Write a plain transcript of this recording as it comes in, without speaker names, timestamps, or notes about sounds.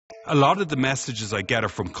A lot of the messages I get are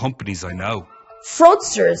from companies I know.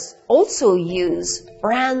 Fraudsters also use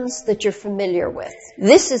brands that you're familiar with.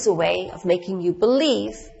 This is a way of making you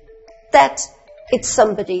believe that it's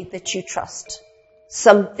somebody that you trust,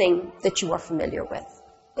 something that you are familiar with.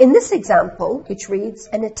 In this example, which reads,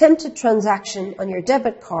 an attempted transaction on your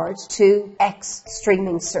debit card to X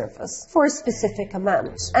streaming service for a specific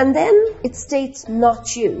amount. And then it states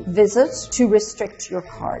not you. Visit to restrict your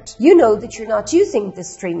card. You know that you're not using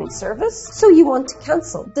this streaming service, so you want to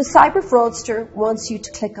cancel. The cyber fraudster wants you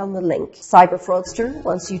to click on the link. Cyber fraudster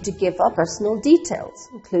wants you to give up personal details,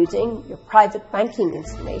 including your private banking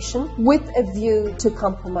information, with a view to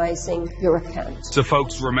compromising your account. So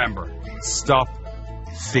folks, remember, stop,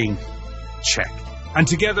 think, check. And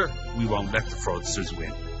together, we won't let the fraudsters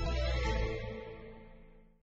win.